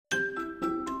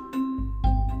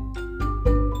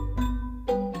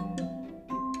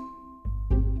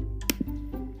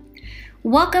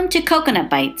Welcome to Coconut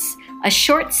Bites, a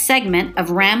short segment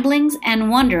of ramblings and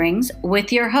wonderings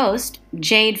with your host,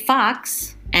 Jade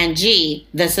Fox and G,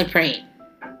 the Supreme.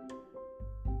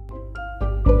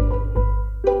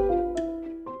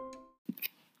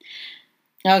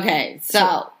 Okay,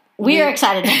 so we are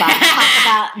excited to talk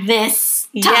about this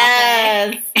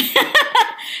topic. Yes.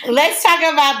 Let's talk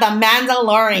about the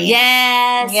Mandalorian.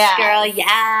 Yes, girl, yes.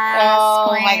 Oh,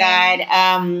 queen. my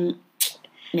God.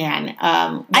 Man.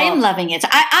 I am loving it.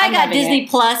 I got Disney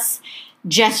Plus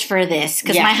just for this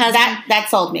because my husband... That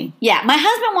sold me. Yeah, my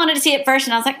husband wanted to see it first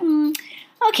and I was like,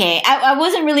 okay. I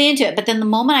wasn't really into it. But then the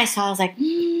moment I saw it, I was like,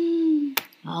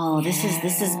 this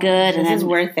is good. This is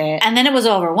worth it. And then it was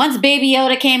over. Once Baby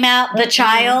Yoda came out, the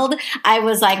child, I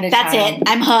was like, that's it.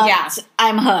 I'm hooked. Yeah.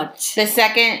 I'm hooked. The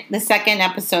second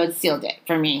episode sealed it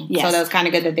for me. Yes. So that was kind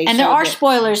of good that they And there are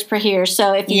spoilers for here.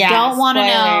 So if you don't want to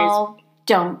know,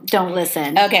 don't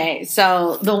listen. Okay.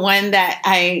 So the one that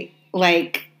I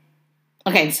like...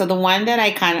 Okay, so the one that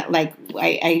I kind of like,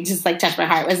 I just like touched my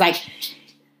heart was like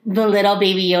the little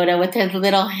Baby Yoda with his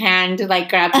little hand like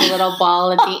grabs a little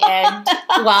ball at the end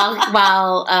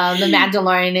while the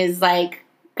Mandalorian is like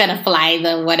gonna fly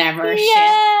the whatever ship,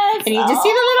 and you just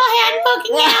see the little hand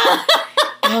poking out.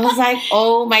 And I was like,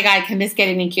 oh my God, can this get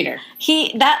any cuter?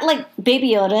 That like Baby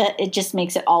Yoda, it just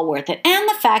makes it all worth it, and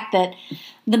the fact that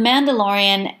the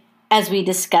Mandalorian, as we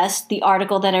discussed, the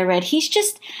article that I read, he's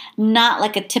just not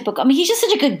like a typical... I mean, he's just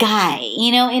such a good guy,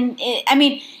 you know? In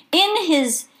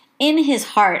his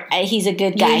heart, he's a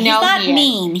good guy. He's not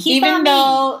mean. Even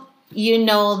though,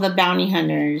 the bounty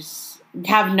hunters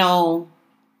have no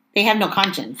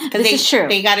conscience. This is true.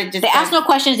 They ask no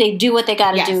questions. They do what they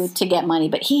got to do to get money.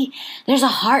 But there's a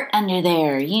heart under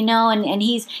there, you know. And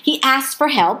he asks for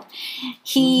help.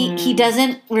 He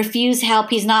doesn't refuse help.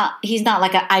 He's not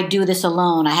like I do this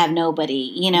alone. I have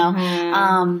nobody, you know.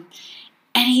 And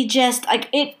he just like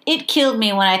it killed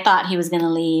me when I thought he was going to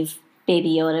leave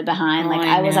Baby Yoda behind.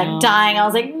 I was like dying. I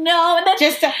was like, no. And then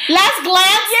just a last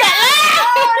glance.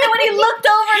 And when he looked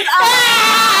over,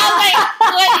 like,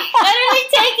 what are they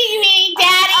taking me,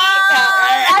 Daddy?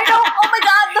 I know. Oh my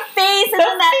God, the face and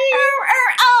then that.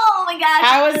 Oh my God.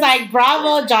 I was like,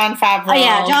 bravo, Jon Favreau. Oh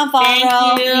yeah, Jon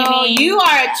Favreau. Thank you. You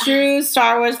are a true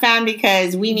Star Wars fan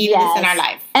because we need this in our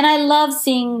life. And I love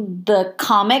seeing the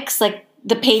comics, like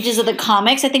the pages of the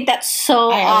comics. I think that's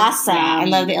so awesome. Yeah, I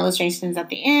love the illustrations at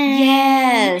the end.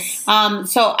 Yes.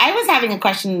 So I was having a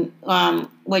question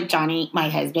with Johnny, my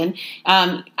husband.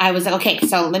 I was like, okay,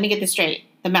 so let me get this straight.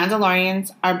 The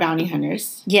Mandalorians are bounty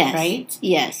hunters. Yes. Right?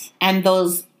 Yes. And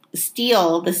the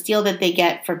steel that they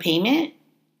get for payment?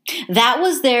 That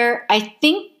was I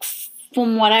think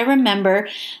from what I remember,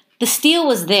 the steel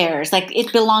was theirs. Like,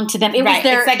 it belonged to them. It was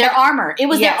their armor. It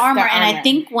was their armor. And I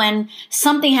think when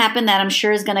something happened that I'm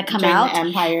sure is going to come out, the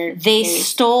Empire, they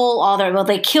stole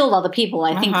they killed all the people.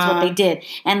 I think that's what they did.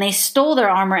 And they stole their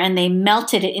armor and they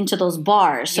melted it into those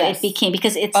bars. So it became,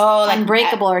 because it's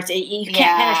unbreakable or you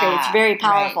can't penetrate. It's very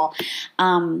powerful.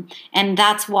 Right. And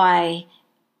that's why...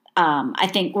 I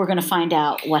think we're going to find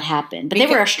out what happened. But they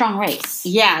were a strong race.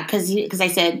 Yeah, because I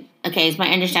said, okay, it's my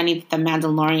understanding that the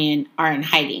Mandalorian are in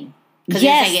hiding. Because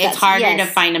it's harder to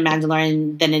find a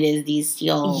Mandalorian than it is these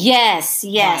steel Yes,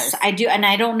 bars. I do. And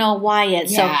I don't know why yet.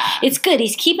 Yeah. So it's good.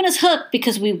 He's keeping us hooked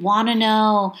because we want to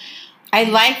know... I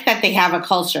like that they have a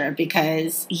culture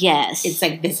because it's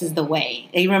like, this is the way.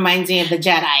 It reminds me of the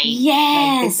Jedi.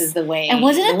 Yes. Like, this is the way. And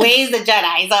wasn't it the way is the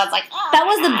Jedi. So I was like, that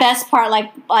was the best part. Like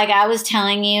I was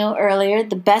telling you earlier,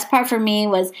 the best part for me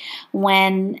was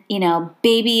when,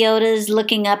 Baby Yoda's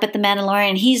looking up at the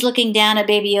Mandalorian. He's looking down at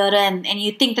Baby Yoda and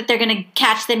you think that they're going to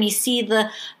catch them. You see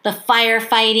the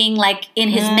firefighting like in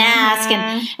his mask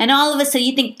and all of a sudden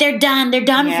you think they're done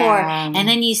for. And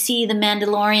then you see the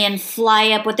Mandalorian fly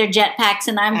up with their jetpacks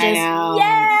and I'm just,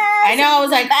 I know. I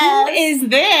was like, who is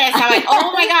this? I'm like,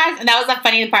 oh my gosh. And that was the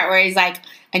funny part where he's like,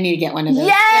 I need to get one of those.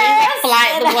 Yes.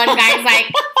 The one guy's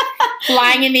like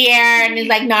flying in the air and he's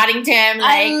like nodding to him. Like,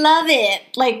 I love it.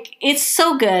 Like, it's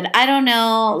so good. I don't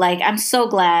know. Like, I'm so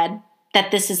glad that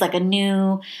this is like a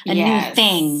new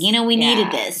thing. We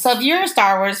needed this. So if you're a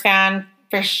Star Wars fan,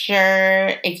 for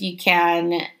sure, if you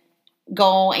can,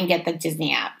 go and get the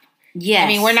Disney app. Yes. I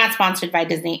mean, we're not sponsored by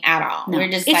Disney at all. No.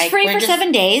 We're just it's free for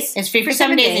 7 days. It's free for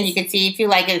 7 days, and you can see if you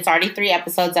like it. It's already 3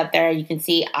 episodes up there. You can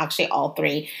see actually all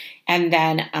 3, and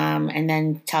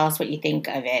then tell us what you think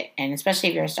of it, and especially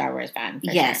if you're a Star Wars fan.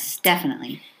 Yes,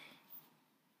 definitely.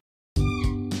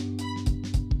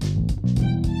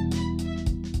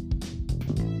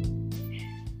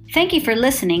 Thank you for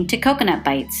listening to Coconut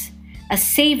Bites, a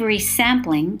savory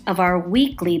sampling of our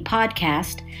weekly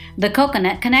podcast, The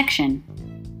Coconut Connection.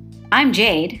 I'm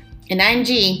Jade. And I'm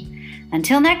G.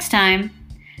 Until next time,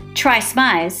 try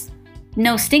smize,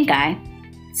 no stink eye,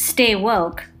 stay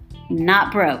woke,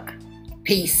 not broke.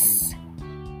 Peace.